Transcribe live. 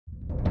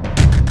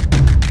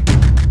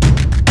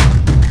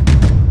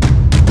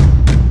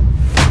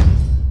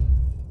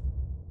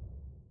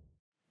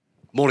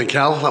Morning,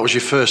 Cal. That was your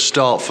first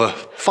start for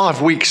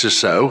 5 weeks or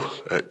so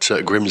at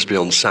Grimsby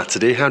on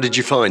Saturday. How did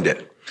you find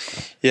it?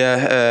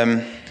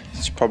 Yeah,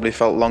 it's probably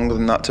felt longer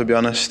than that, to be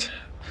honest.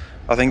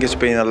 I think it's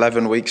been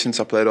 11 weeks since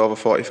I played over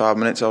 45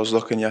 minutes. I was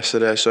looking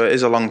yesterday, so it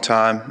is a long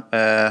time.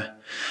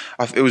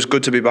 It was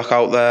good to be back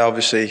out there.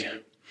 Obviously,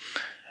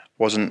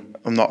 I'm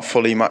not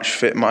fully match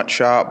fit, match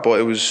sharp,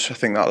 but I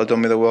think that'll have done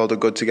me the world of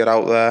good to get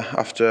out there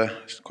after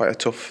quite a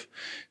tough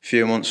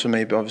few months for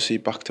me, but obviously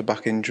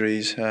back-to-back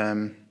injuries.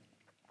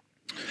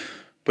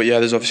 But yeah,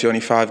 there's obviously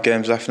only 5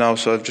 games left now,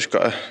 so I've just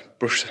got to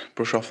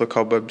brush off the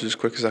cobwebs as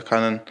quick as I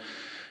can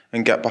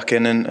and get back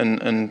in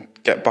and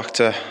get back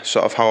to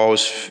sort of how I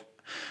was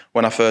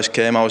when I first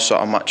came. I was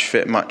sort of match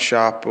fit, match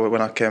sharp. But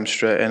when I came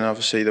straight in,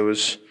 obviously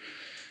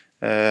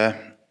I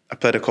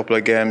played a couple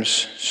of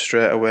games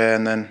straight away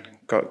and then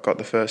got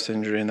the first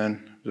injury, and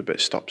then it was a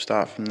bit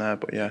stop-start from there.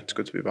 But yeah, it's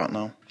good to be back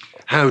now.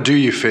 How do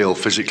you feel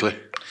physically?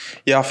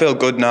 Yeah, I feel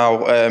good now,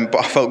 but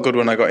I felt good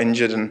when I got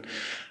injured, and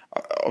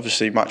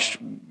obviously match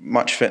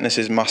fitness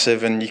is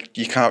massive, and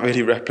you can't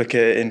really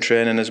replicate it in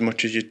training as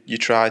much as you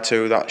try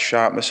to, that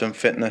sharpness and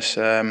fitness.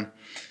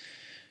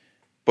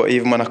 But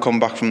even when I come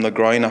back from the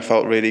groin, I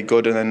felt really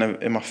good, and then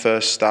in my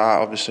first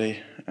start,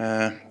 obviously,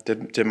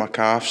 did my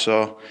calf,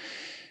 so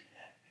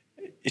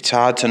it's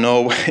hard to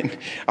know when.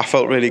 I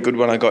felt really good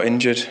when I got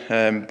injured,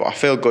 but I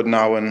feel good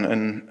now,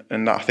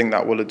 and I think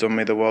that will have done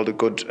me the world of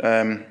good.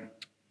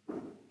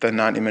 The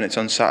 90 minutes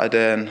on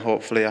Saturday, and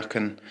hopefully I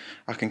can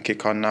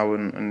kick on now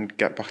and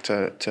get back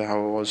to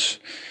how I was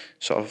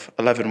sort of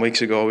 11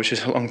 weeks ago, which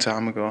is a long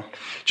time ago.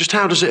 Just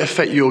how does it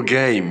affect your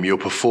game, your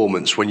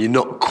performance, when you're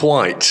not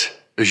quite,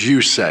 as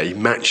you say,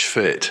 match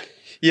fit?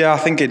 Yeah, I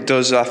think it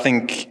does. I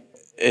think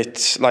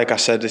it's, like I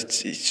said,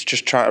 it's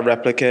just trying to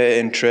replicate it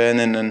in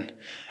training, and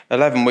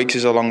 11 weeks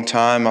is a long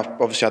time. I've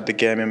obviously had the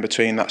game in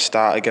between, that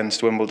start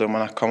against Wimbledon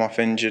when I come off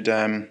injured.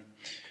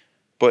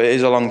 But it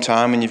is a long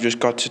time, and you've just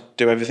got to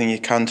do everything you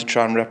can to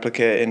try and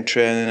replicate it in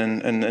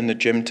training and in the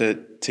gym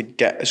to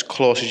get as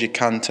close as you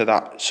can to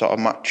that sort of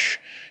match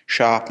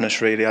sharpness,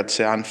 really, I'd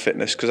say, and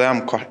fitness, because I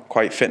am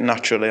quite fit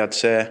naturally, I'd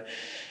say.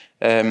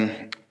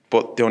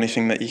 But the only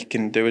thing that you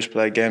can do is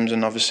play games,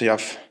 and obviously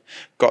I've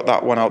got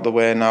that one out the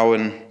way now,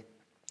 and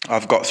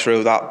I've got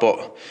through that,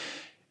 but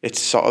it's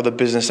sort of the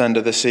business end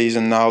of the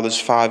season now. There's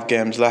 5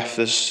 games left.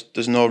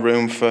 There's no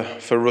room for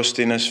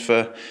rustiness,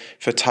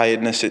 for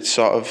tiredness. It's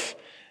sort of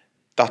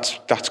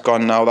that's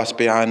gone now. That's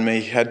behind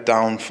me. Head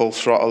down, full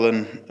throttle,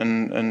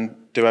 and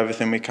do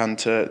everything we can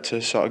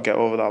to sort of get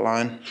over that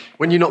line.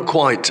 When you're not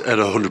quite at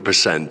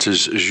 100%,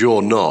 as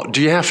you're not,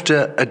 do you have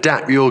to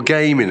adapt your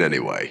game in any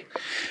way?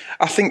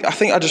 I think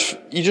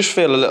you just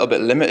feel a little bit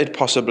limited.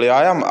 Possibly,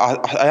 I am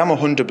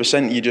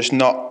 100%. You're just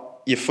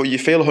not. You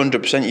feel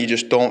 100%. You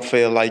just don't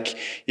feel like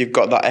you've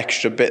got that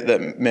extra bit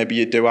that maybe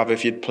you do have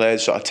if you'd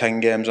played sort of 10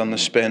 games on the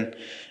spin.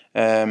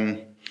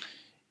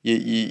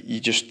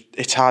 You just,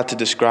 it's hard to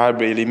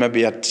describe, really.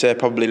 Maybe I'd say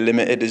probably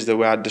limited is the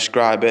way I'd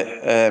describe it.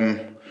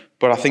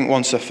 But I think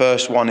once the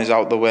first one is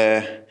out the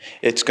way,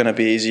 it's going to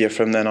be easier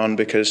from then on,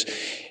 because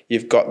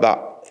you've got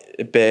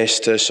that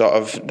base to sort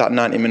of, that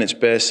 90 minutes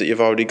base that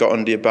you've already got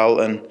under your belt,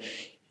 and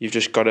you've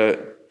just got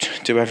to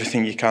do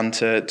everything you can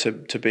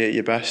to be at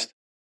your best.